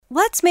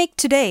Let's make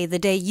today the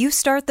day you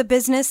start the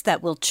business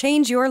that will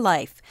change your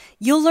life.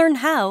 You'll learn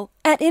how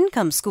at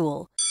Income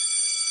School.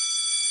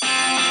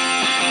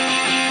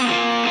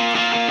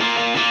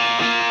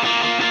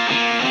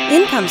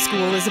 Income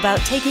School is about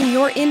taking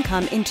your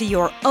income into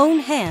your own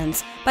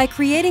hands by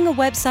creating a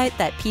website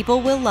that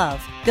people will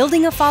love,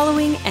 building a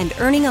following, and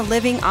earning a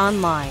living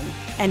online.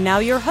 And now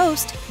your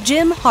host,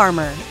 Jim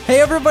Harmer.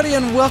 Hey everybody,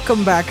 and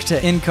welcome back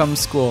to Income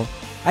School.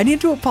 I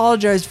need to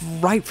apologize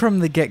right from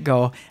the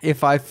get-go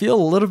if I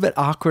feel a little bit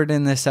awkward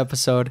in this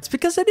episode. It's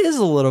because it is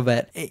a little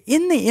bit.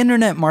 In the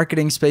internet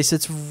marketing space,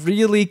 it's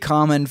really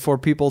common for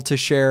people to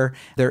share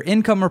their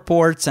income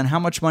reports and how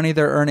much money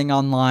they're earning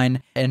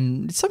online,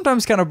 and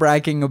sometimes kind of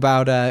bragging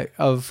about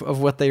of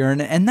what they earn.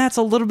 And that's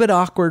a little bit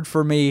awkward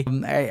for me.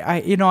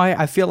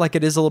 I feel like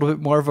it is a little bit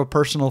more of a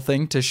personal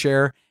thing to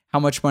share how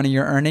much money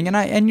you're earning,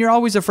 and you're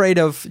always afraid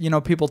of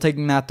people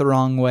taking that the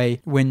wrong way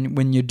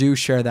when you do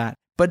share that.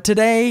 But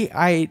today,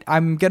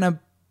 I'm going to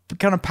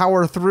kind of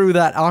power through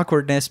that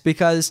awkwardness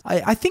because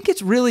I think it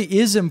really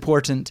is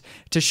important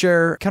to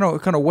share kind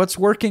of what's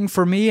working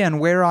for me and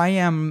where I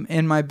am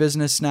in my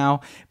business now,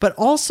 but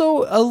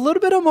also a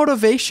little bit of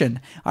motivation.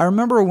 I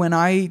remember when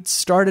I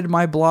started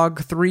my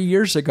blog 3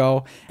 years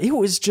ago, it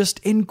was just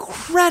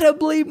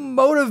incredibly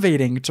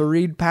motivating to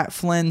read Pat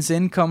Flynn's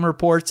income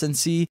reports and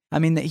see,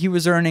 that he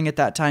was earning at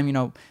that time,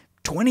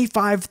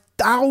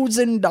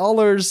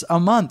 $25,000 a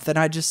month. And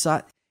I just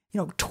thought,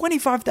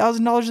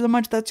 $25,000 a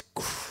month, that's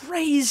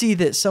crazy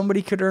that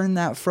somebody could earn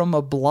that from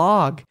a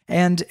blog.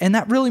 And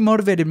that really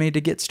motivated me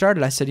to get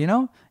started. I said,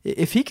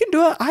 if he can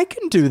do it, I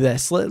can do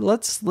this.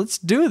 Let's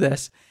do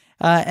this.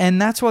 And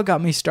that's what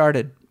got me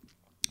started.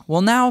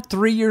 Well, now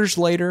 3 years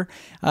later,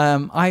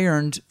 I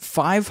earned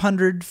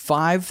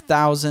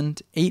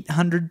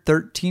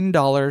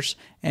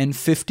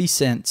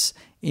 $505,813.50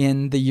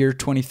 in the year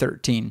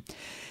 2013.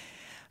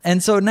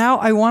 And so now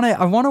I want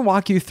to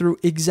walk you through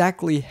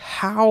exactly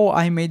how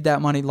I made that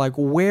money, like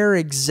where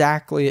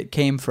exactly it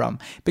came from.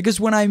 Because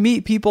when I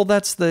meet people,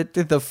 that's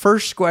the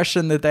first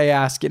question that they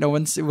ask.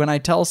 When I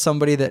tell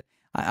somebody that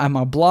I'm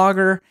a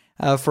blogger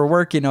for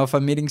work, if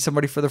I'm meeting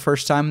somebody for the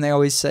first time, they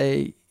always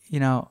say,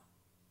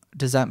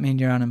 does that mean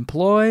you're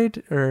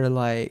unemployed? Or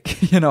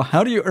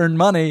how do you earn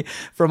money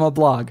from a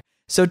blog?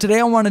 So today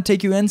I want to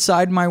take you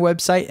inside my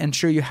website and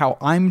show you how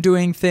I'm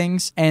doing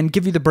things and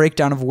give you the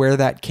breakdown of where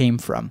that came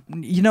from.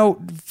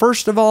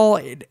 First of all,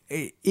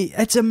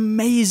 it's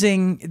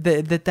amazing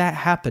that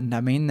happened.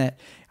 That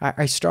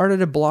I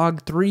started a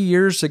blog 3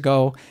 years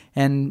ago,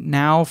 and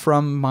now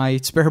from my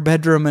spare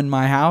bedroom in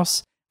my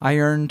house, I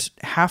earned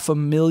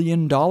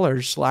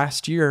 $500,000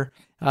 last year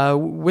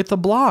with a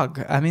blog.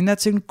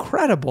 That's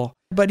incredible.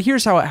 But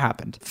here's how it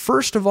happened.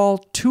 First of all,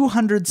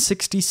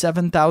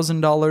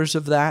 $267,000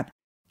 of that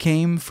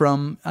came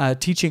from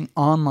teaching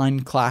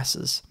online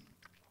classes.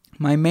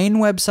 My main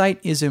website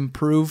is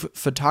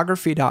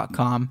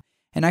improvephotography.com,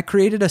 and I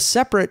created a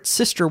separate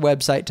sister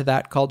website to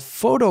that called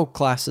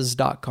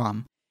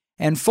photoclasses.com.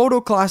 And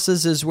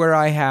photoclasses is where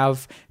I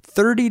have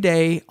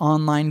 30-day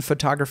online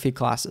photography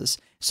classes.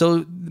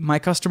 So my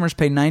customers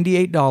pay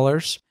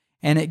 $98,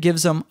 and it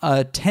gives them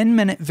a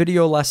 10-minute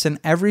video lesson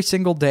every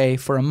single day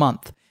for a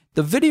month.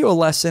 The video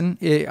lesson,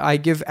 I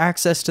give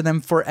access to them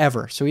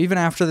forever. So even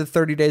after the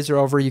 30 days are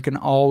over, you can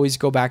always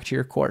go back to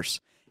your course.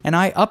 And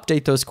I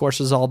update those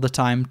courses all the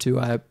time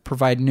to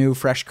provide new,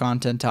 fresh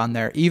content on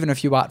there. Even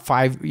if you bought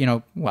I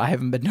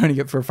haven't been doing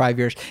it for 5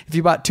 years. If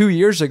you bought 2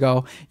 years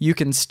ago, you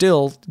can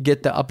still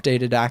get the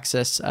updated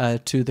access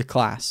to the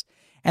class.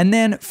 And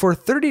then for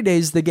 30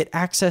 days, they get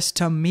access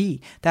to me.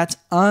 That's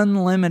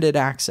unlimited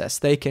access.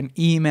 They can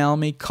email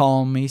me,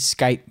 call me,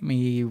 Skype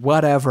me,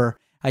 whatever.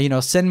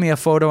 Send me a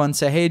photo and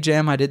say, hey,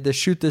 Jim, I did this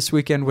shoot this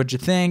weekend. What'd you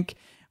think?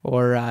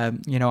 Or,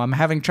 I'm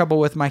having trouble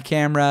with my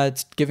camera.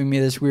 It's giving me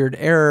this weird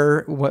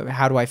error.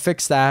 How do I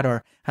fix that?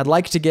 Or I'd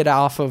like to get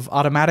off of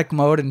automatic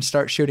mode and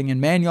start shooting in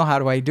manual. How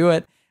do I do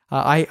it?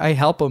 I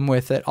help them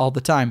with it all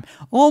the time.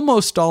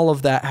 Almost all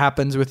of that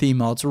happens with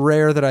email. It's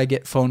rare that I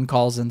get phone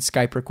calls and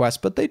Skype requests,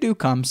 but they do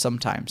come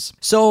sometimes.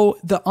 So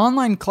the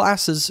online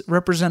classes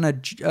represent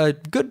a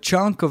good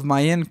chunk of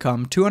my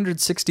income,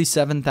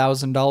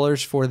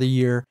 $267,000 for the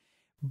year.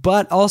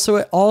 But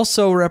it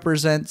also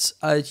represents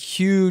a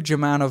huge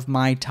amount of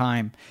my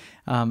time.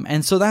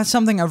 And so that's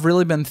something I've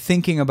really been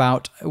thinking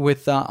about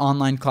with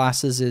online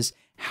classes is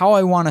how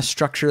I want to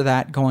structure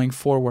that going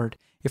forward.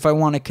 If I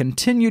want to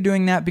continue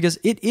doing that, because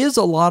it is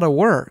a lot of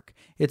work.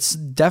 It's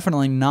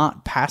definitely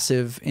not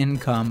passive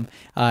income,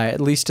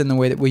 at least in the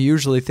way that we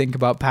usually think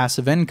about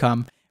passive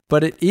income.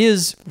 But it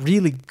is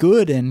really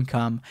good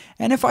income.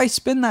 And if I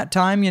spend that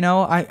time,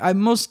 I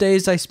most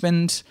days I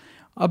spend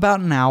about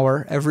an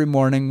hour every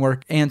morning. We're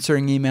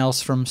answering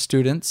emails from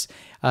students.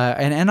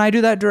 And I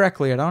do that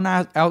directly. I don't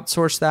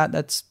outsource that.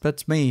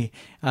 That's me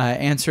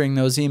answering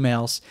those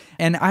emails.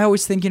 And I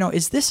always think,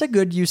 is this a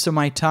good use of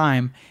my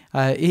time?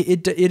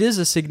 It is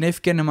a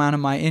significant amount of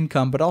my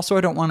income, but also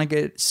I don't want to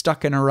get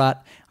stuck in a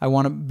rut. I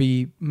want to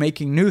be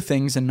making new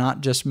things and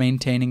not just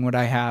maintaining what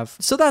I have.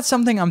 So that's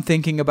something I'm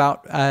thinking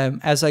about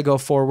as I go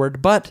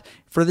forward. But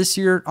for this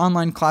year,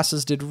 online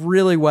classes did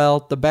really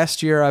well. The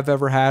best year I've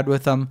ever had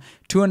with them.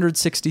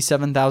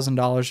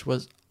 $267,000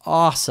 was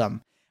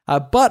awesome.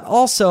 But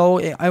also,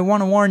 I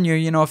want to warn you,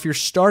 if you're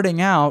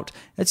starting out,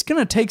 it's going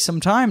to take some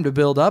time to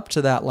build up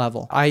to that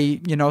level. I,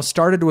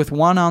 started with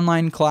one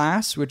online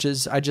class, which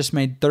is I just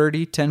made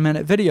 30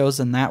 10-minute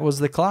videos, and that was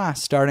the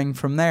class starting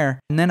from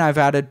there. And then I've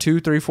added 2,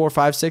 3, 4,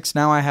 5, 6.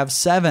 Now I have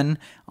 7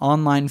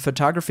 online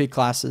photography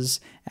classes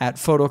at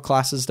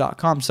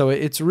photoclasses.com. So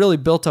it's really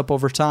built up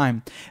over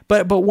time.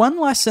 But one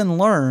lesson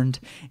learned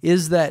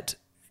is that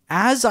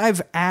as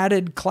I've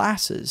added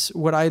classes,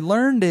 what I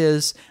learned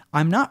is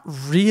I'm not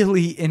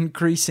really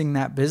increasing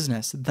that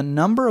business. The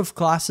number of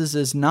classes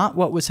is not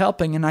what was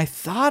helping, and I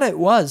thought it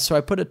was, so I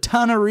put a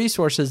ton of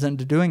resources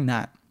into doing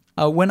that.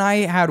 When I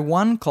had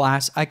one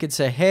class, I could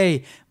say,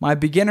 hey, my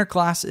beginner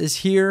class is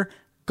here,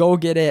 go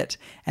get it.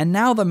 And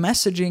now the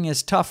messaging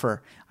is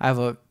tougher. I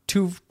have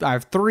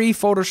 3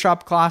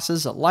 Photoshop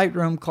classes, a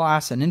Lightroom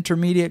class, an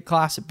intermediate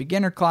class, a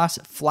beginner class,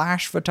 a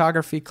flash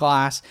photography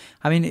class.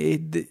 I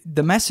mean,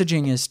 the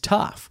messaging is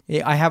tough.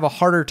 I have a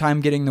harder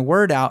time getting the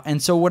word out.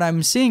 And so what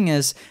I'm seeing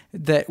is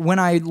that when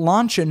I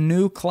launch a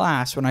new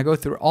class, when I go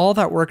through all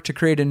that work to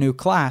create a new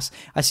class,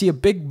 I see a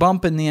big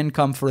bump in the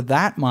income for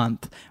that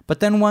month.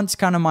 But then once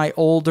kind of my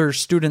older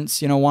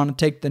students, want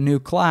to take the new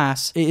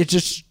class, it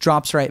just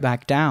drops right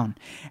back down.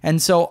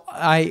 And so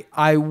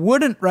I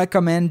wouldn't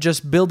recommend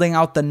just building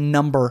out the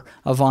number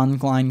of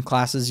online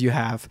classes you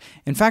have.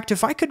 In fact,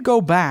 if I could go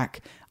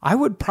back, I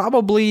would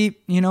probably,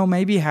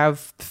 maybe have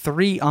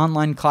 3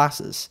 online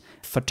classes: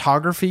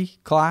 photography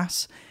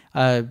class,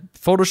 a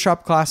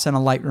Photoshop class, and a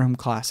Lightroom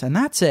class. And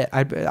that's it.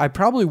 I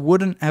probably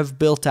wouldn't have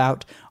built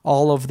out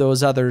all of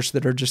those others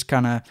that are just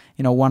kind of,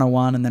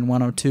 101 and then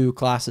 102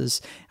 classes.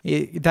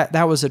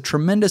 That was a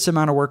tremendous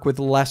amount of work with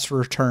less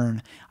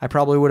return. I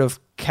probably would have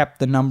kept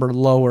the number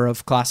lower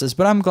of classes,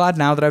 but I'm glad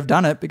now that I've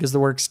done it because the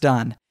work's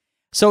done.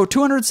 So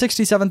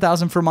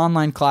 $267,000 from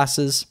online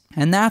classes,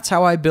 and that's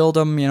how I build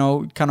them,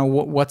 kind of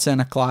what's in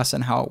a class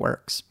and how it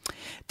works.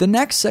 The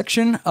next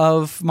section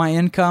of my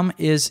income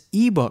is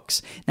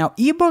ebooks. Now,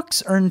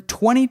 ebooks earned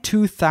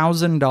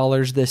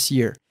 $22,000 this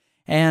year,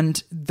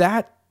 and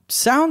that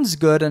sounds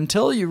good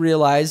until you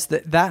realize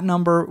that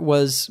number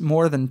was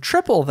more than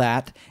triple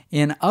that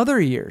in other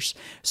years.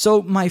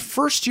 So my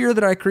first year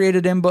that I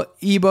created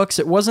ebooks,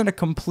 it wasn't a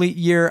complete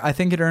year. I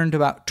think it earned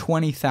about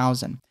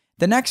 $20,000.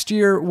 The next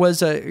year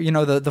was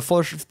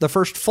the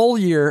first full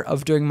year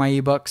of doing my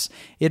ebooks.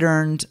 It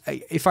earned,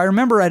 if I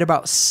remember right,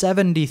 about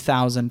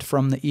 $70,000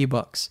 from the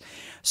ebooks.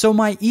 So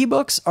my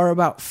ebooks are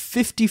about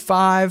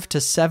 55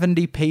 to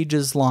 70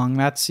 pages long.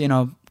 That's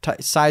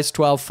size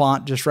 12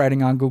 font, just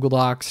writing on Google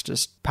Docs,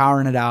 just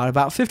powering it out.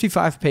 About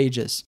 55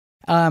 pages.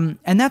 And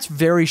that's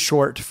very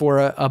short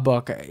for a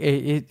book.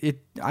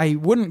 I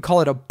wouldn't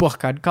call it a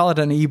book. I'd call it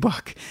an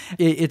ebook.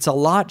 It's a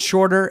lot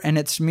shorter, and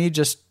it's me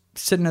just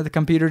sitting at the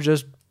computer,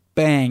 just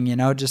bang,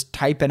 just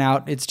typing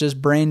out. It's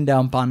just brain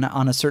dump on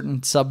a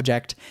certain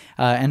subject.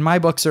 And my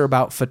books are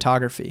about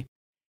photography.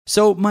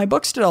 So my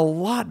books did a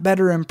lot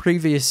better in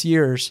previous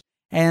years.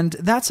 And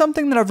that's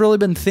something that I've really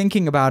been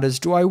thinking about is,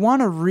 do I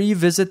want to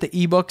revisit the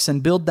ebooks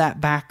and build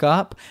that back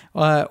up?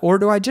 Or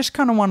do I just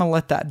kind of want to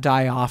let that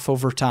die off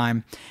over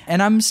time?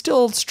 And I'm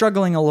still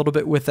struggling a little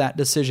bit with that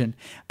decision.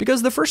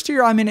 Because the first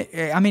year, almost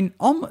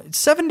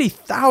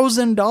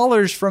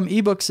 $70,000 from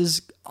ebooks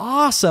is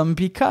awesome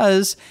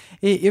because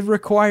it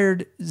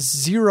required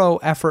zero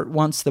effort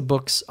once the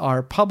books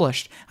are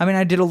published.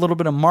 I did a little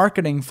bit of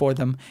marketing for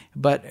them,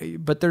 but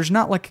there's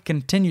not like a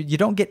continued, you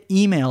don't get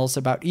emails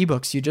about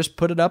ebooks. You just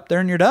put it up there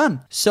and you're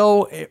done.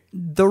 So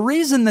the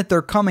reason that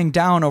they're coming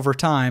down over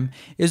time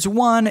is,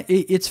 one,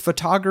 it's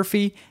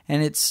photography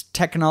and it's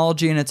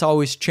technology and it's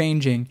always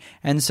changing.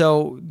 And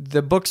so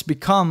the books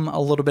become a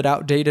little bit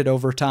outdated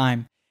over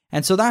time.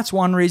 And so that's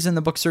one reason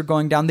the books are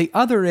going down. The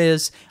other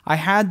is I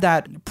had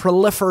that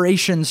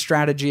proliferation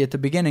strategy at the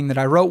beginning that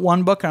I wrote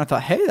one book and I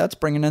thought, hey, that's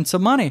bringing in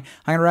some money.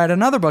 I'm going to write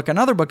another book.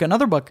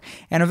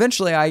 And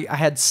eventually I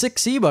had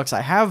 6 ebooks.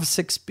 I have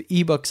 6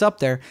 ebooks up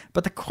there,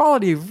 but the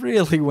quality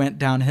really went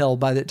downhill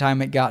by the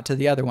time it got to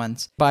the other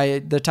ones, by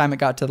the time it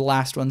got to the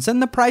last ones.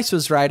 And the price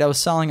was right. I was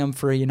selling them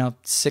for, $6,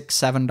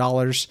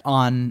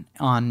 $7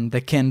 on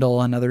the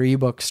Kindle and other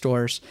ebook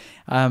stores.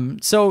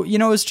 So,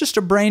 it was just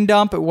a brain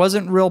dump. It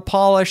wasn't real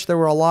polished. There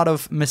were a lot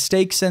of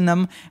mistakes in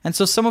them. And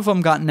so some of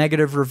them got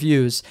negative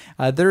reviews.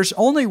 There's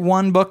only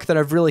one book that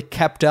I've really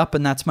kept up,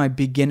 and that's my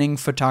beginning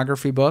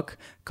photography book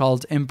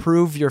called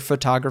Improve Your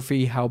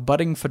Photography, How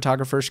Budding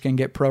Photographers Can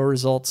Get Pro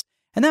Results.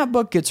 And that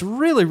book gets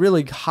really,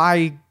 really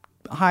high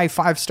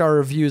 5-star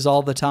reviews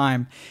all the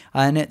time.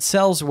 And it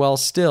sells well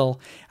still.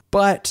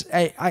 But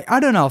I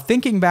don't know,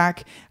 thinking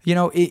back,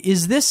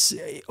 is this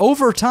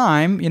over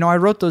time? I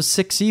wrote those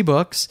 6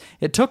 ebooks.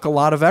 It took a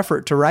lot of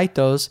effort to write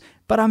those.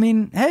 But I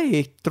mean,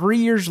 hey, 3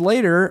 years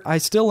later, I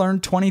still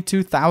earned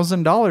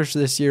 $22,000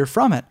 this year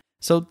from it.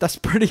 So that's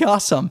pretty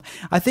awesome.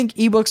 I think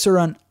ebooks are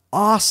an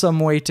awesome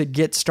way to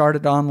get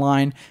started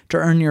online, to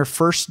earn your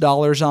first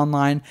dollars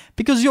online,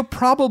 because you'll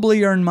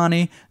probably earn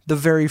money the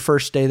very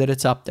first day that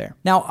it's up there.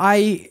 Now,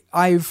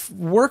 I've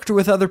worked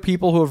with other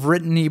people who have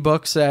written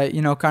ebooks,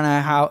 kind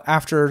of how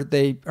after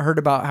they heard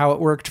about how it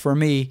worked for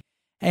me.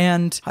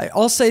 And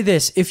I'll say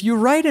this, if you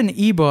write an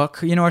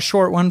ebook, a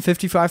short one,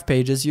 55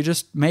 pages, you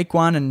just make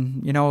one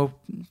and,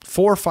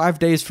 4 or 5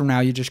 days from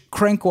now, you just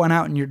crank one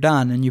out and you're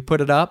done and you put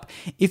it up.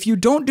 If you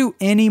don't do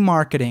any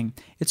marketing,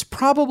 it's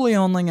probably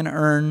only going to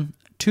earn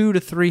 $200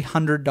 to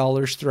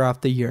 $300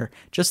 throughout the year,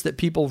 just that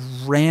people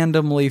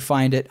randomly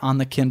find it on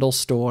the Kindle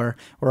store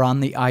or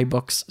on the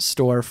iBooks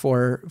store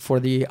for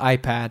the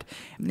iPad.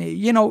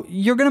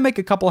 You're going to make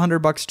a couple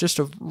 $100 just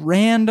of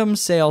random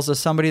sales of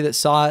somebody that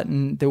saw it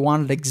and they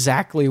wanted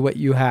exactly what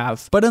you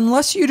have. But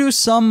unless you do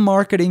some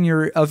marketing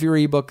of your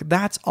ebook,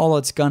 that's all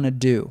it's going to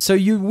do. So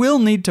you will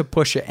need to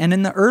push it. And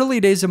in the early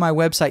days of my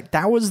website,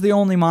 that was the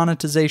only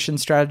monetization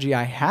strategy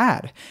I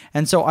had.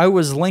 And so I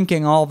was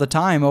linking all the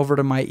time over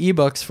to my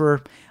ebooks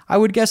for, I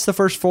would guess, the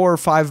first 4 or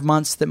 5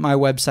 months that my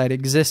website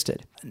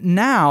existed.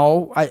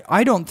 Now,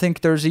 I don't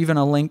think there's even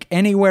a link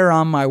anywhere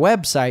on my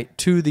website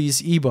to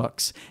these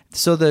ebooks.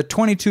 So the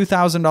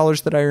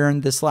 $22,000 that I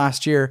earned this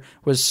last year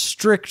was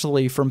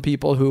strictly from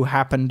people who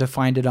happened to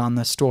find it on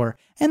the store.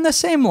 And the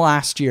same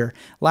last year.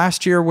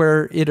 Last year,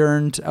 where it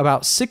earned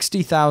about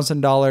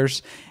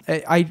 $60,000,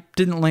 I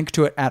didn't link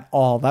to it at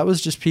all. That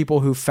was just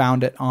people who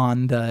found it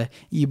on the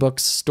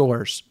ebooks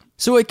stores.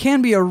 So it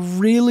can be a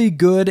really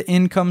good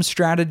income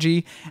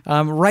strategy.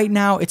 Right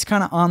now, it's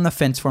kind of on the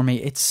fence for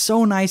me. It's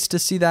so nice to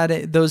see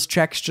that those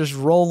checks just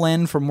roll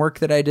in from work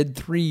that I did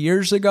 3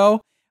 years ago.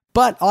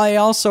 But I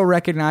also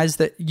recognize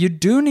that you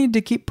do need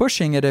to keep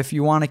pushing it if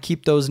you want to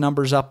keep those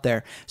numbers up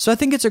there. So I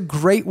think it's a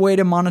great way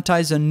to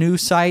monetize a new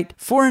site.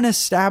 For an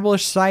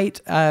established site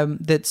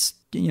that's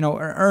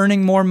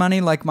earning more money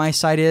like my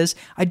site is,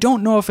 I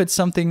don't know if it's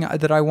something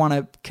that I want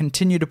to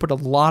continue to put a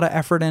lot of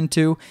effort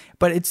into,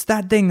 but it's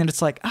that thing that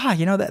it's like,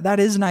 that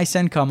is nice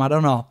income. I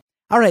don't know.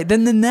 All right,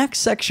 then the next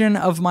section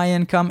of my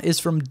income is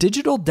from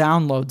digital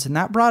downloads, and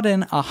that brought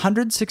in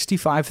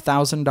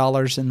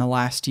 $165,000 in the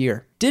last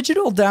year.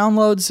 Digital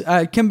downloads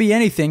can be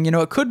anything.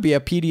 It could be a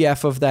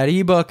PDF of that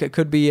ebook. It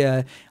could be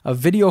a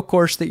video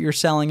course that you're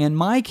selling. In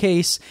my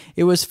case,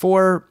 it was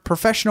for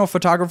professional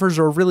photographers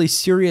or really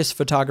serious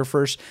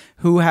photographers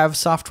who have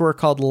software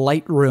called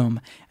Lightroom.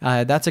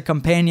 That's a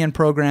companion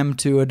program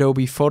to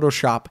Adobe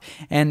Photoshop,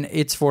 and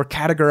it's for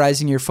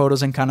categorizing your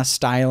photos and kind of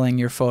styling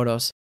your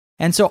photos.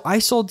 And so I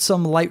sold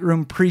some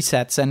Lightroom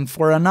presets, and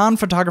for a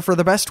non-photographer,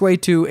 the best way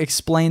to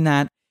explain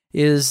that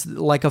is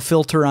like a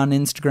filter on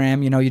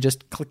Instagram. You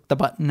just click the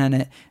button and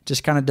it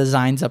just kind of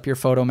designs up your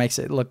photo, makes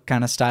it look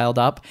kind of styled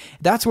up.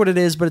 That's what it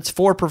is, but it's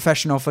for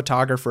professional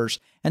photographers.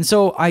 And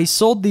so I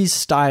sold these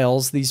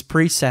styles, these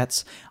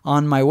presets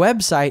on my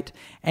website.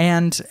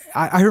 And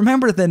I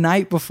remember the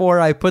night before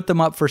I put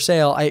them up for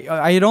sale,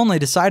 I had only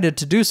decided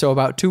to do so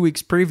about 2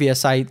 weeks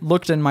previous. I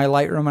looked in my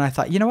Lightroom and I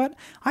thought, you know what?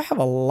 I have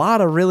a lot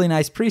of really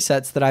nice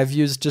presets that I've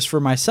used just for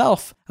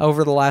myself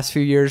over the last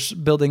few years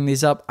building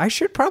these up. I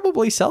should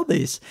probably sell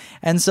these.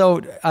 And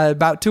so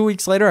about 2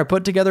 weeks later, I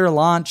put together a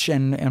launch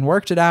and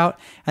worked it out.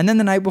 And then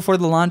the night before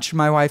the launch,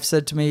 my wife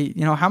said to me,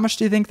 how much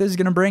do you think this is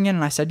going to bring in?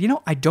 And I said,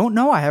 I don't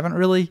know. I haven't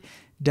really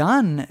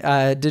done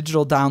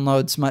digital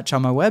downloads much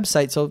on my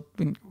website, so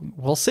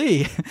we'll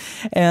see.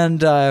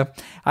 And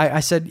I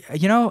said,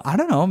 I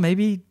don't know,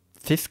 maybe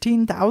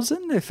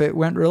 15,000 if it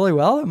went really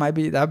well.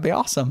 That'd be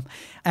awesome.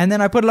 And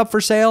then I put it up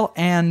for sale,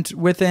 and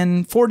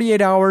within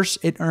 48 hours,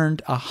 it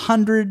earned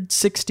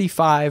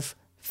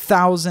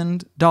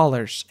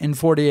 $165,000 in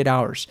 48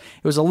 hours.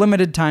 It was a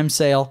limited time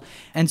sale,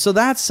 and so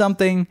that's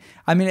something.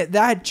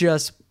 That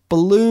just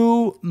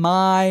blew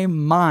my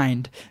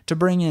mind to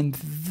bring in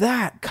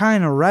that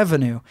kind of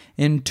revenue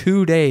in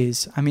 2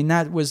 days.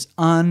 That was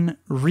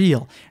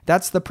unreal.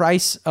 That's the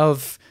price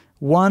of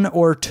 1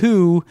 or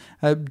 2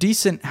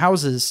 decent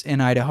houses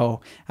in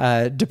Idaho,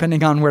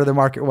 depending on where the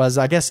market was.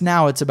 I guess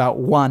now it's about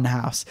 1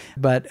 house,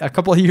 but a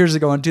couple of years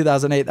ago in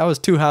 2008, that was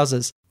 2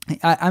 houses.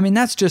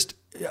 That's just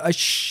a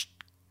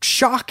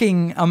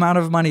shocking amount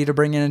of money to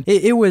bring in.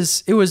 It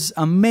was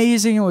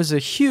amazing. It was a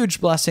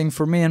huge blessing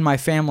for me and my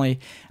family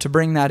to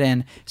bring that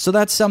in. So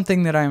that's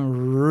something that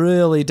I'm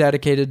really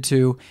dedicated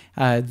to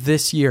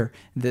this year.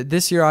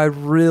 This year, I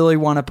really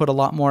want to put a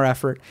lot more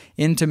effort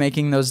into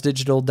making those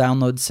digital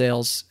download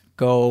sales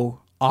go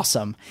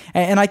awesome.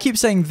 And I keep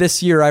saying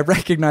this year. I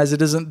recognize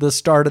it isn't the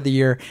start of the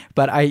year,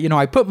 but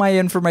I put my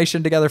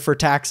information together for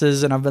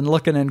taxes, and I've been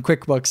looking in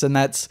QuickBooks, and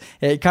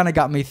it kind of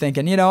got me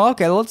thinking,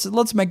 okay,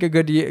 let's make a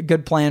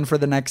good plan for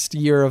the next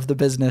year of the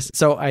business.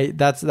 So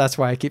that's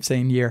why I keep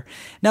saying year.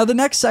 Now, the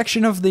next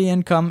section of the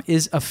income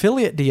is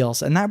affiliate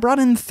deals, and that brought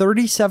in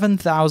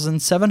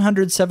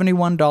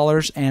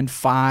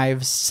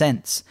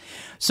 $37,771.05.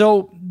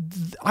 So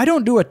I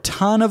don't do a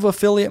ton of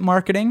affiliate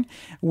marketing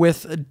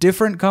with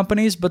different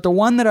companies, but the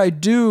one that I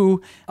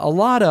do a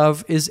lot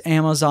of is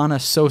Amazon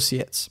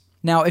Associates.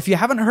 Now, if you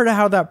haven't heard of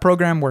how that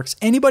program works,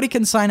 anybody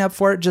can sign up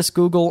for it. Just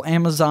Google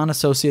Amazon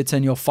Associates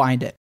and you'll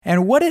find it.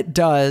 And what it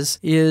does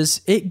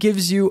is it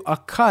gives you a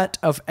cut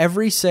of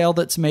every sale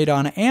that's made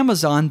on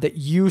Amazon that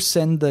you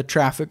send the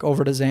traffic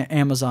over to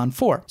Amazon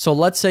for. So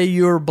let's say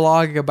you're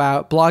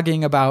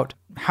blogging about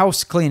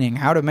house cleaning,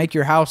 how to make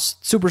your house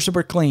super,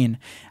 super clean.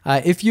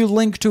 If you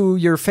link to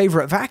your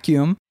favorite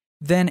vacuum,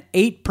 then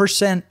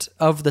 8%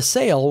 of the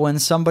sale, when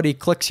somebody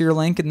clicks your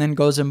link and then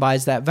goes and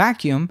buys that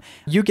vacuum,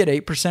 you get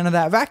 8% of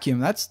that vacuum.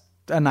 That's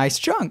a nice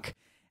chunk.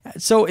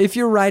 So if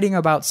you're writing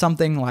about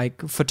something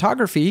like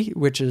photography,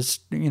 which is,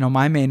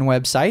 my main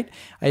website,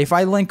 if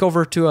I link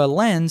over to a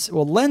lens,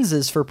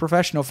 lenses for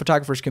professional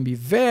photographers can be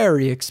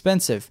very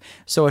expensive.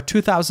 So a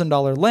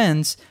 $2,000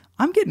 lens,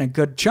 I'm getting a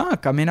good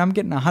chunk. I'm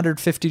getting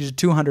 $150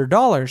 to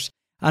 $200.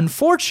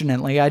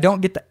 Unfortunately, I don't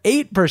get the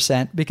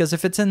 8% because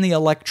if it's in the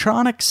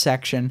electronics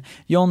section,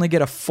 you only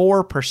get a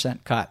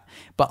 4% cut.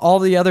 But all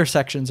the other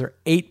sections are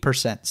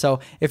 8%. So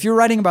if you're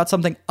writing about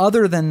something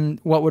other than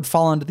what would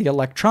fall into the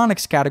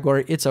electronics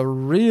category, it's a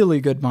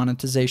really good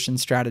monetization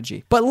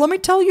strategy. But let me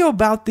tell you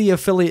about the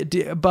affiliate,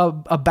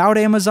 about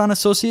Amazon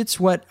Associates.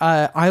 What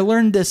I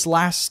learned this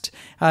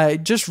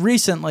just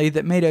recently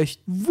that made a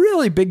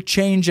really big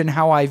change in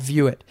how I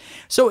view it.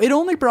 So it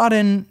only brought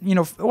in,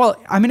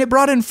 it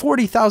brought in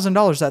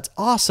 $40,000. That's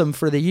awesome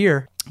for the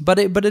year. But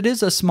it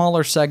is a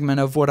smaller segment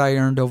of what I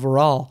earned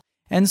overall.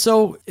 And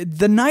so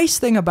the nice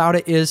thing about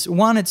it is,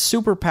 one, it's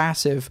super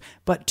passive,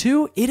 but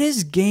two, it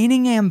is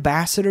gaining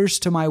ambassadors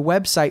to my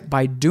website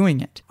by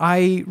doing it.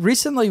 I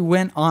recently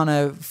went on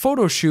a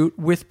photo shoot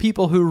with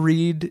people who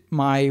read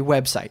my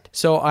website.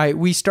 So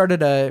we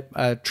started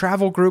a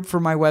travel group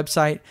for my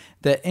website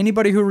that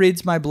anybody who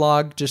reads my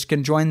blog just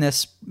can join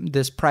this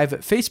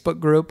private Facebook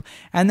group.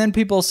 And then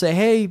people say,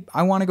 hey,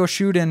 I want to go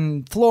shoot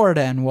in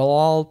Florida. And we'll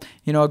all,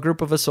 a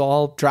group of us will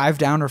all drive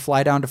down or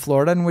fly down to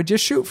Florida and we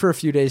just shoot for a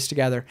few days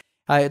together.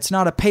 It's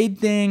not a paid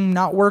thing,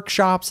 not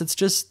workshops. It's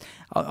just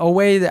a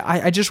way that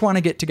I just want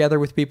to get together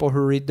with people who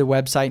read the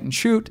website and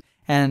shoot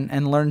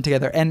and learn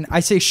together. And I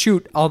say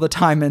shoot all the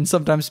time, and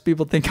sometimes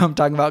people think I'm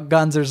talking about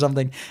guns or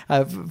something.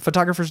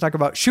 Photographers talk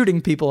about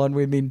shooting people, and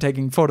we mean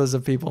taking photos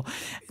of people.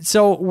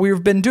 So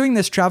we've been doing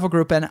this travel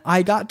group, and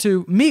I got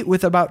to meet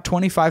with about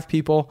 25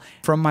 people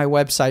from my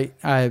website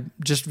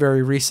just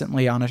very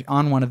recently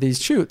on one of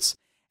these shoots.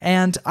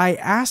 And I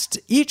asked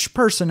each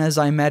person as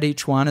I met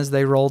each one as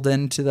they rolled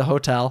into the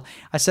hotel,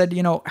 I said,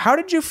 how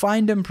did you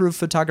find Improved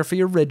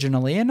Photography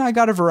originally? And I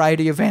got a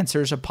variety of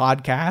answers, a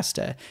podcast,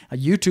 a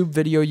YouTube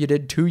video you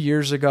did 2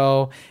 years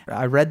ago.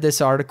 I read this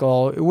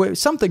article,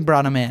 something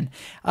brought them in.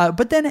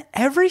 But then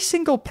every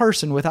single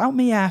person, without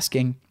me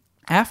asking,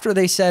 after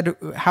they said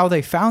how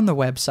they found the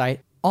website,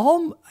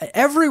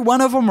 every one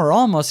of them, or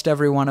almost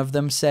every one of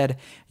them, said,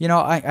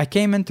 I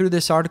came in through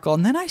this article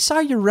and then I saw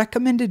your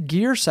recommended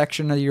gear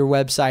section of your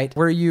website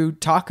where you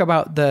talk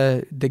about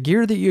the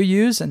gear that you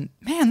use, and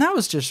man, that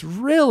was just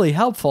really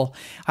helpful.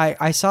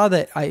 I saw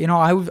that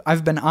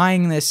I've been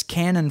eyeing this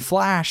Canon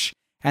flash,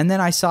 and then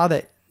I saw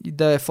that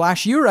the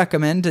flash you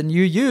recommend and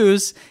you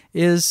use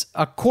is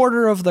a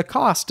quarter of the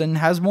cost and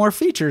has more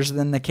features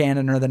than the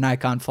Canon or the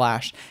Nikon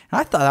flash.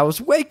 And I thought that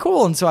was way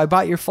cool, and so I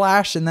bought your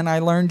flash, and then I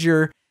learned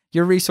your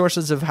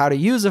resources of how to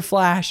use a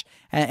flash.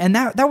 And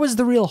that was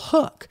the real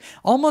hook.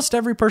 Almost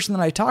every person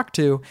that I talked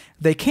to,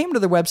 they came to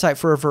the website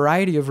for a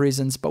variety of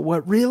reasons, but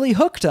what really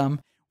hooked them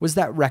was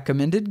that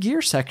recommended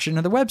gear section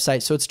of the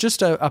website. So it's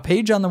just a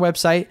page on the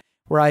website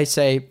where I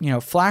say,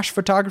 flash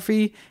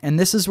photography, and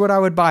this is what I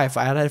would buy. If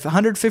I had a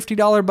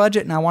 $150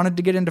 budget and I wanted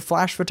to get into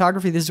flash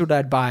photography, this is what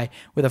I'd buy.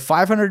 With a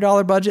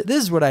 $500 budget,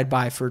 this is what I'd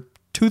buy. For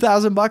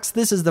 $2,000,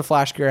 this is the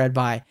flash gear I'd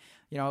buy.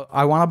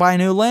 I want to buy a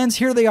new lens.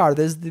 Here they are.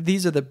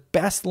 These are the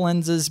best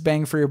lenses,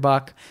 bang for your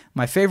buck.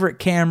 My favorite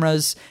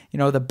cameras,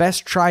 the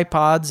best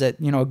tripods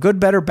at, good,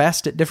 better,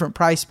 best at different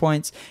price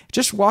points.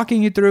 Just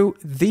walking you through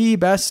the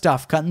best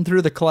stuff, cutting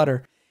through the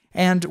clutter.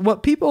 And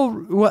what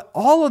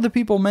all of the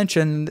people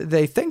mentioned,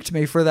 they thanked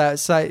me for that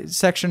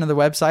section of the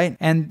website.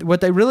 And what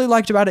they really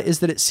liked about it is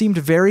that it seemed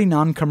very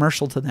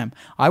non-commercial to them.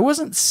 I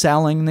wasn't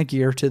selling the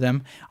gear to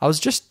them. I was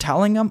just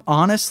telling them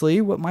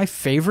honestly what my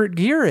favorite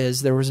gear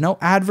is. There was no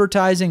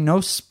advertising, no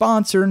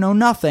sponsor, no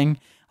nothing.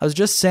 I was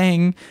just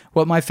saying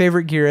what my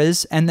favorite gear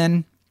is. And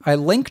then I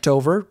linked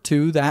over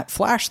to that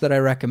flash that I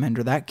recommend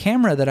or that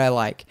camera that I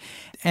like.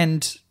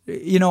 And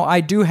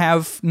I do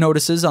have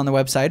notices on the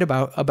website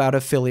about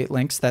affiliate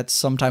links. That's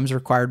sometimes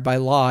required by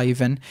law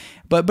even,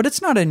 but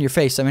it's not in your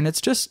face.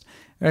 It's just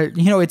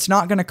It's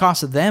not going to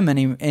cost them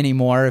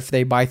anymore if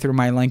they buy through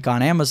my link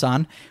on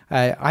Amazon.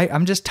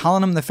 I'm just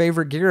telling them the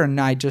favorite gear, and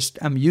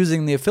I'm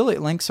using the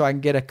affiliate link so I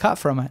can get a cut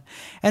from it.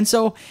 And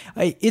so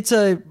it's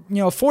a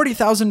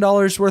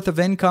 $40,000 worth of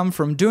income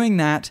from doing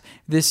that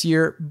this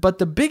year. But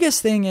the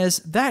biggest thing is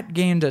that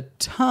gained a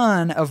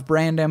ton of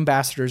brand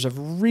ambassadors,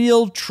 of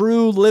real,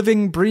 true,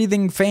 living,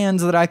 breathing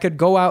fans that I could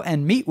go out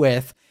and meet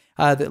with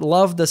that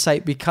love the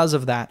site because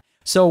of that.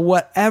 So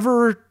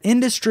whatever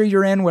industry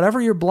you're in, whatever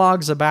your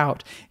blog's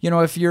about,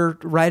 if you're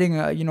writing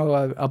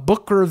a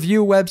book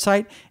review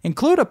website,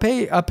 include a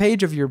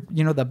page of your,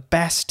 the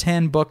best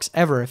 10 books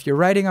ever. If you're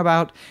writing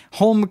about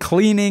home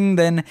cleaning,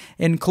 then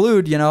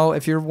include,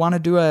 if you want to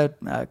do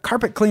a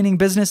carpet cleaning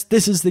business,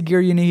 this is the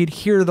gear you need.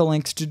 Here are the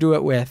links to do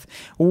it with.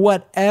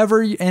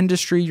 Whatever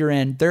industry you're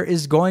in, there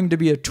is going to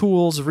be a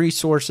tools,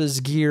 resources,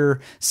 gear,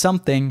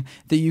 something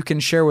that you can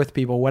share with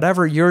people.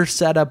 Whatever your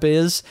setup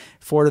is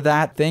for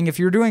that thing. If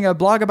you're doing a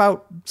blog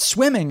about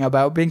swimming,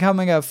 about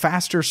becoming a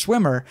faster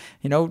swimmer,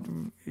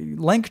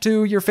 link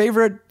to your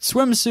favorite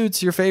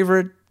swimsuits, your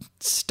favorite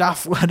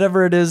stuff,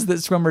 whatever it is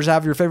that swimmers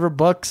have, your favorite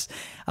books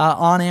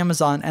on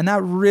Amazon. And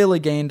that really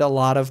gained a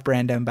lot of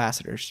brand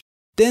ambassadors.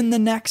 Then the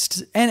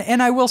next,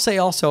 and I will say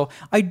also,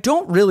 I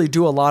don't really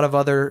do a lot of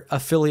other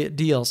affiliate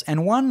deals.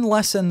 And one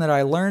lesson that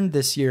I learned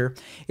this year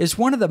is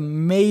one of the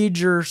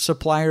major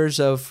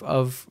suppliers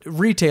of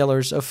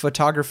retailers of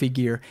photography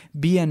gear,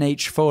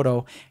 B&H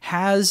Photo,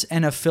 has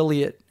an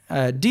affiliate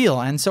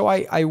deal. And so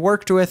I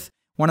worked with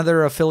one of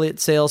their affiliate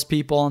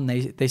salespeople, and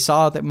they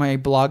saw that my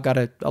blog got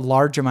a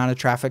large amount of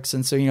traffic.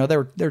 And so,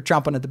 they're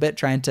chomping at the bit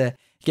trying to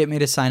get me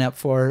to sign up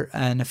for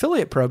an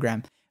affiliate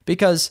program.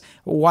 Because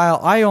while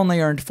I only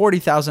earned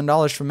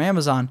 $40,000 from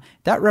Amazon,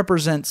 that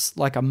represents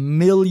like $1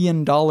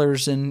 million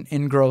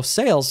in gross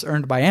sales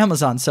earned by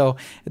Amazon. So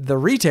the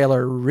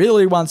retailer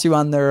really wants you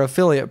on their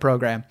affiliate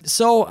program.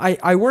 So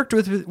I worked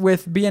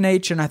with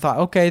B&H, and I thought,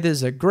 okay, this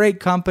is a great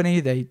company.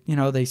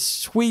 They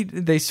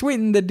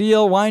sweetened the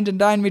deal, wined and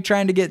dined me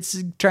trying to get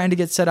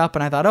set up.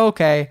 And I thought,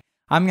 okay,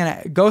 I'm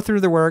going to go through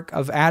the work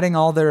of adding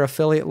all their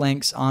affiliate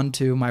links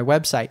onto my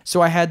website.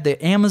 So I had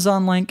the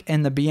Amazon link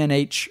and the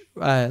B&H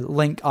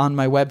link on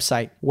my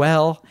website.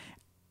 Well,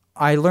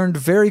 I learned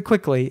very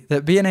quickly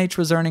that B&H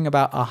was earning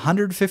about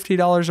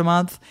 $150 a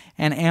month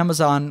and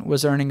Amazon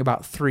was earning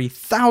about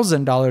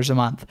 $3,000 a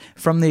month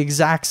from the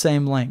exact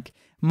same link.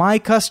 My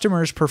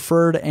customers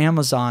preferred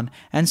Amazon,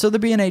 and so the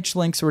B&H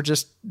links were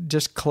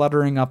just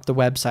cluttering up the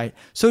website.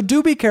 So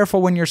do be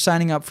careful when you're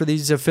signing up for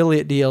these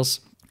affiliate deals.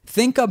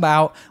 Think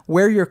about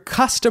where your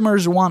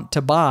customers want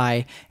to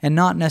buy and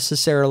not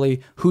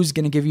necessarily who's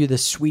going to give you the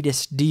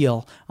sweetest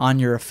deal on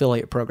your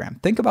affiliate program.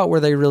 Think about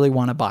where they really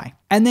want to buy.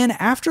 And then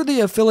after the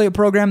affiliate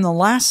program, the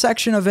last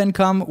section of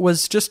income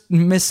was just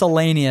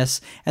miscellaneous.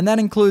 And that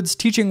includes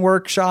teaching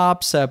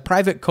workshops,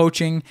 private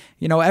coaching.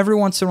 Every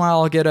once in a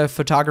while I'll get a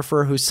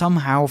photographer who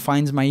somehow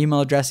finds my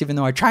email address, even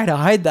though I try to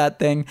hide that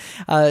thing.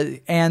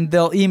 And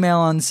they'll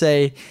email and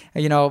say,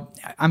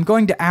 I'm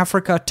going to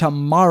Africa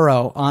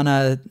tomorrow on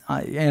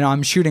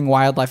I'm shooting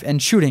wildlife and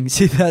shooting.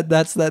 See,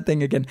 that's that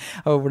thing again.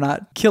 Oh, we're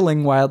not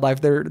killing wildlife.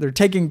 They're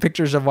taking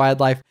pictures of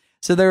wildlife.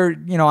 So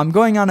I'm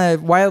going on a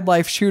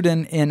wildlife shoot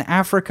in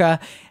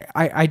Africa.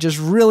 I just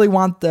really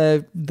want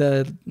the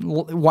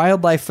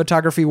wildlife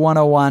photography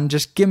 101.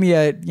 Just give me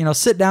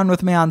sit down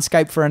with me on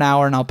Skype for an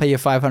hour and I'll pay you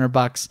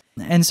 $500.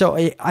 And so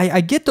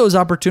I get those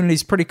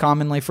opportunities pretty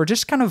commonly for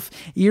just kind of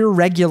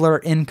irregular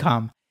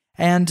income.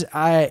 And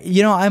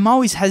I'm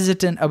always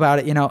hesitant about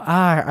it.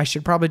 I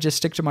should probably just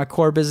stick to my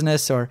core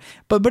business,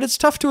 but it's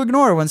tough to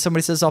ignore when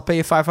somebody says, I'll pay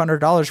you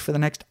 $500 for the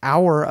next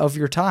hour of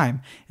your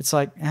time. It's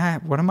like,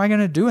 what am I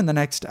going to do in the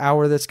next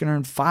hour that's going to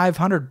earn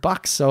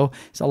 $500? So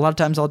a lot of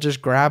times I'll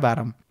just grab at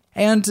them.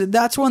 And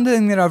that's one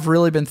thing that I've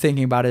really been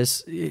thinking about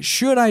is,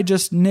 should I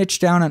just niche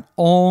down and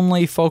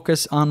only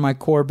focus on my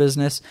core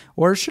business,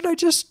 or should I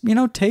just,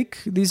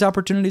 take these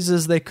opportunities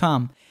as they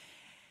come?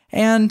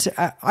 And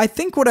I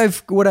think what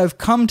I've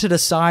come to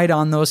decide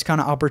on those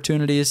kind of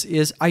opportunities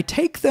is I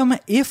take them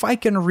if I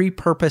can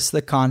repurpose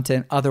the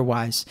content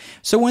otherwise.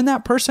 So when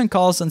that person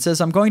calls and says,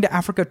 I'm going to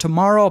Africa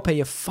tomorrow, I'll pay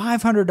you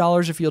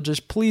 $500 if you'll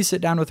just please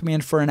sit down with me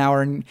for an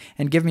hour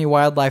and give me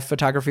Wildlife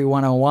Photography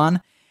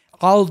 101,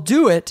 I'll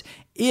do it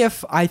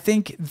if I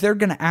think they're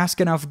going to ask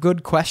enough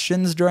good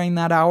questions during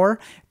that hour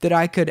that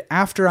I could,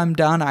 after I'm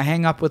done, I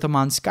hang up with them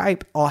on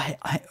Skype, I'll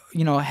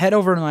head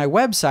over to my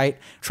website,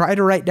 try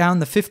to write down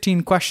the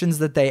 15 questions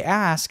that they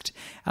asked,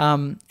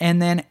 and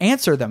then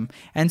answer them.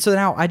 And so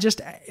now I just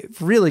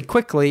really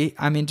quickly,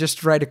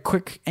 just write a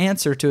quick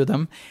answer to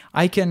them.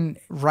 I can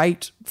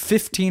write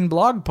 15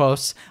 blog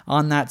posts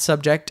on that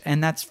subject,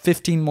 and that's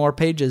 15 more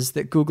pages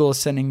that Google is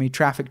sending me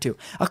traffic to.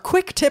 A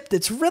quick tip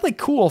that's really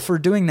cool for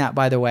doing that,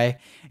 by the way,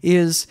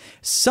 is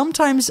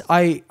sometimes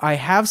I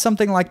have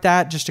something like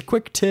that, just a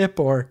quick tip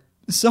or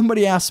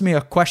somebody asks me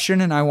a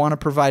question and I want to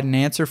provide an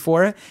answer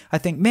for it, I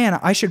think, man,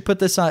 I should put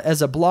this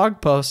as a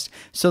blog post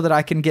so that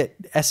I can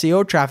get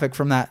SEO traffic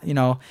from that.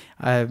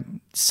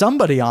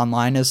 Somebody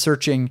online is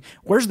searching,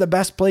 where's the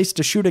best place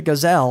to shoot a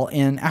gazelle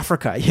in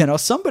Africa?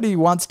 Somebody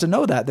wants to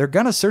know that. They're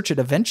going to search it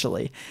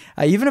eventually.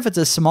 Even if it's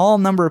a small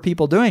number of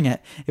people doing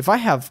it, if I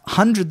have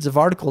hundreds of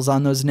articles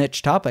on those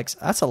niche topics,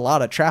 that's a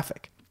lot of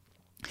traffic.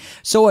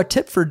 So a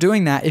tip for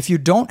doing that, if you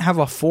don't have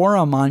a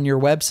forum on your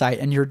website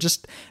and you're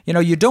just,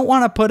 you don't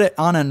want to put it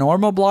on a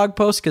normal blog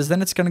post because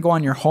then it's going to go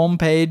on your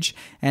homepage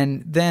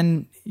and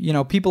then,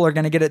 people are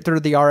going to get it through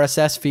the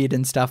RSS feed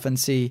and stuff and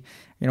see,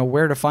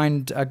 where to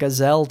find a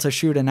gazelle to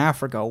shoot in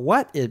Africa.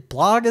 What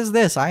blog is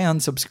this? I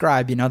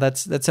unsubscribe.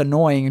 That's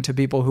annoying to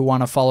people who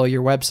want to follow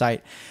your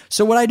website.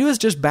 So what I do is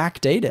just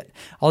backdate it.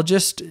 I'll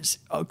just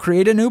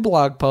create a new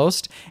blog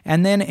post,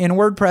 and then in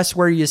WordPress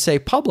where you say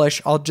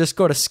publish, I'll just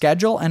go to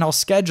schedule and I'll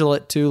schedule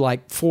it to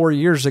like 4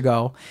 years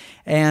ago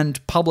and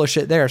publish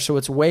it there. So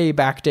it's way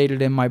backdated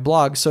in my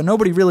blog. So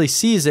nobody really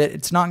sees it.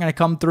 It's not going to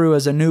come through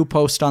as a new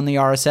post on the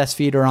RSS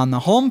feed or on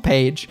the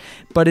homepage,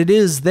 but it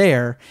is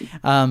there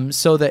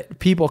so that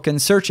people can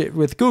search it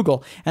with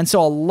Google. And so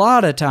a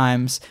lot of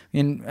times,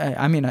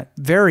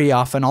 very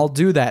often I'll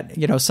do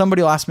that.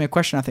 Somebody will ask me a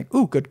question. I think,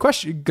 ooh, good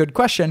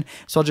question.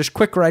 So I'll just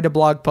quick write a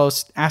blog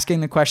post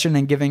asking the question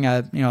and giving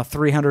a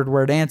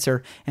 300-word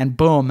answer. And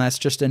boom, that's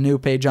just a new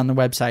page on the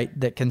website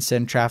that can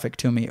send traffic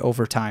to me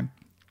over time.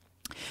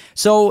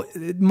 So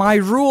my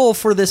rule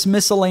for this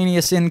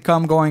miscellaneous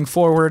income going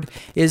forward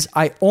is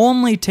I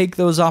only take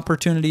those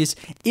opportunities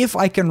if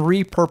I can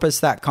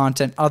repurpose that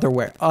content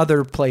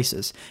other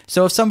places.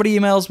 So if somebody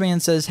emails me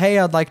and says, hey,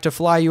 I'd like to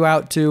fly you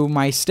out to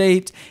my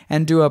state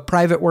and do a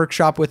private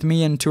workshop with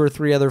me and 2 or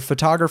 3 other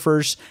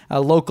photographers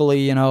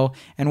locally, and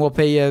we'll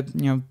pay you,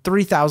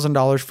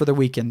 $3,000 for the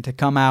weekend to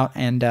come out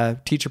and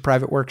teach a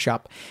private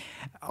workshop.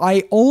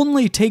 I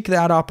only take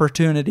that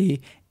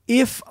opportunity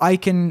if I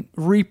can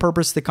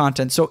repurpose the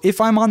content. So if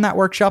I'm on that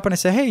workshop and I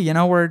say, hey,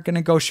 we're going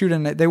to go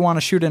they want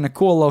to shoot in a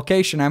cool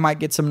location, I might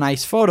get some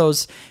nice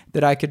photos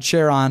that I could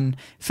share on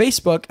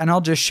Facebook, and I'll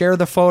just share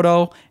the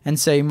photo and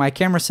say my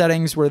camera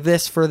settings were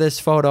this for this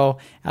photo,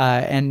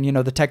 and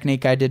the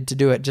technique I did to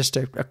do it, just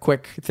a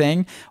quick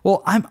thing.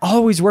 Well, I'm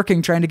always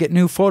working trying to get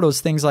new photos,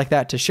 things like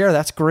that to share.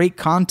 That's great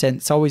content.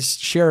 It's always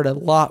shared a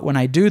lot when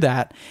I do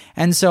that.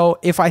 And so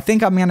if I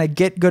think I'm going to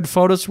get good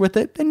photos with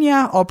it, then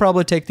yeah, I'll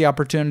probably take the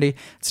opportunity.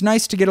 It's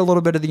nice to get a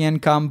little bit of the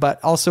income,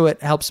 but also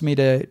it helps me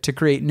to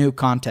create new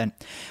content.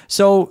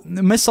 So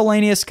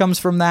miscellaneous comes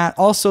from that.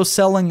 Also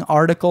selling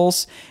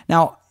articles.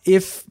 Now,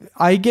 if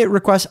I get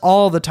requests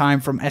all the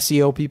time from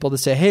SEO people to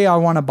say, hey, I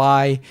want to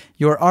buy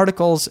your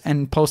articles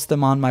and post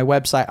them on my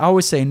website, I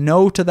always say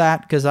no to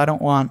that because I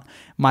don't want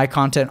my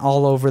content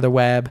all over the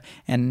web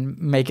and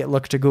make it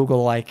look to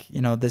Google like,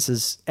 this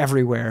is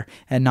everywhere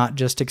and not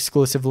just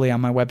exclusively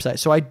on my website.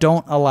 So I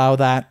don't allow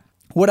that.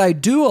 What I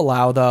do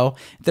allow, though,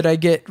 that I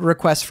get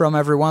requests from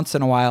every once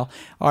in a while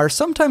are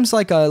sometimes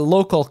like a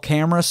local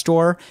camera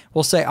store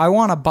will say, I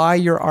want to buy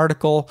your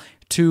article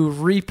to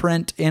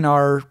reprint in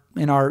our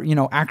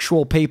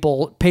actual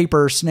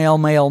paper snail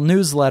mail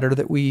newsletter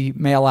that we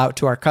mail out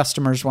to our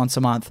customers once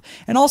a month.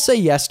 And I'll say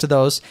yes to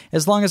those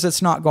as long as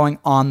it's not going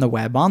on the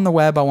web. On the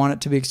web, I want it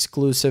to be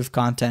exclusive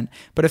content.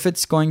 But if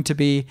it's going to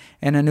be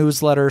in a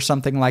newsletter or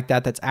something like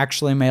that that's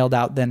actually mailed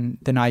out, then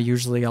I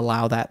usually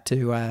allow that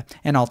to,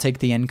 and I'll take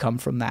the income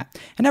from that.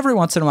 And every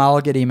once in a while,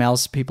 I'll get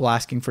emails, people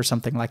asking for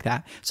something like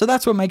that. So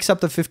that's what makes up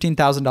the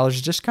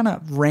 $15,000, just kind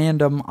of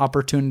random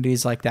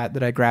opportunities like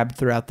that I grabbed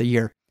throughout the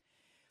year.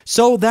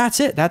 So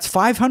that's it. That's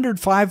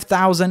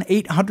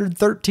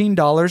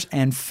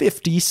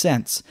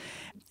 $505,813.50.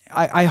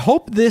 I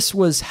hope this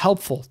was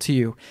helpful to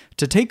you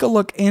to take a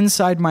look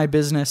inside my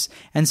business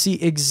and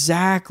see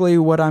exactly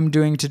what I'm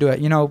doing to do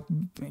it.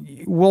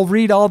 We'll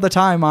read all the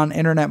time on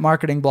internet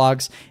marketing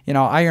blogs,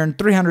 I earned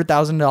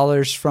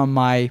 $300,000 from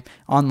my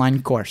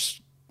online course.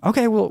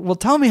 Okay, well,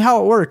 tell me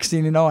how it works.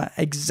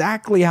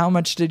 Exactly how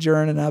much did you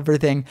earn and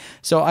everything.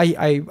 So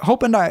I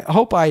hope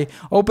I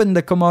opened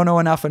the kimono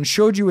enough and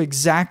showed you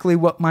exactly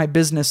what my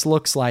business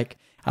looks like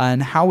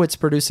and how it's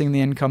producing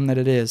the income that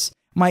it is.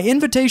 My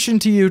invitation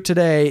to you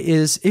today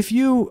is if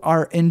you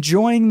are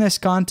enjoying this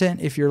content,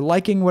 if you're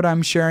liking what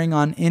I'm sharing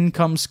on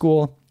Income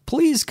School,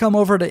 please come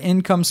over to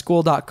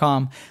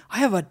incomeschool.com. I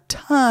have a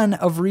ton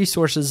of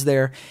resources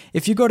there.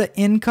 If you go to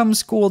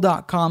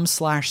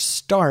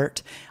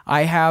incomeschool.com/start,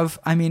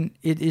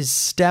 it is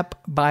step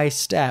by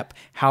step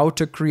how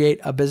to create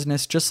a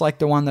business just like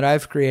the one that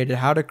I've created,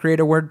 how to create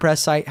a WordPress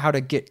site, how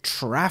to get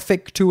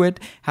traffic to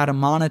it, how to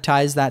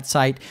monetize that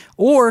site.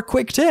 Or,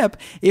 quick tip,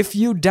 if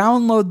you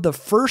download the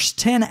first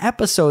 10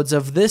 episodes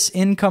of this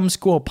Income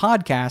School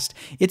podcast,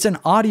 it's an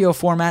audio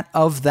format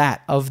of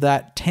that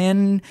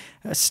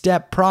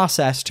 10-step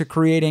process to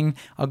creating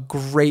a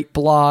great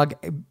blog,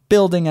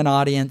 building an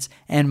audience,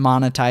 and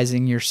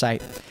monetizing your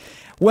site.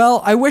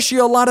 Well, I wish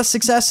you a lot of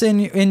success in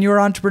your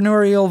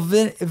entrepreneurial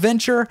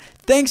venture.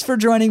 Thanks for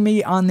joining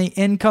me on the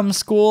Income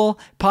School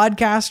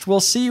podcast.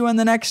 We'll see you in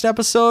the next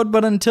episode,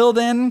 but until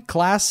then,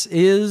 class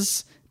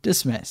is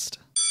dismissed.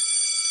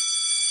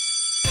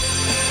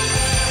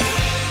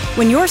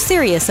 When you're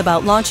serious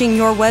about launching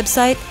your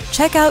website,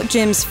 check out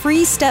Jim's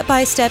free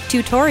step-by-step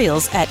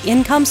tutorials at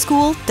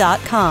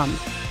incomeschool.com.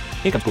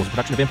 Income School is a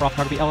production of Improv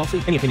Photography,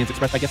 LLC. Any opinions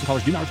expressed by guests and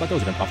callers do not reflect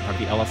those of Improv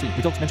Photography, LLC.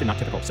 Results mentioned not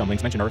typical. Some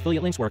links mentioned are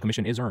affiliate links where a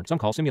commission is earned. Some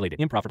calls simulated.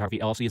 Improv Photography,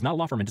 LLC is not a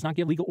law firm and does not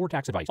give legal or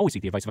tax advice. Always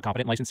seek the advice of a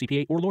competent licensed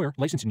CPA or lawyer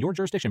licensed in your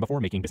jurisdiction before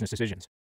making business decisions.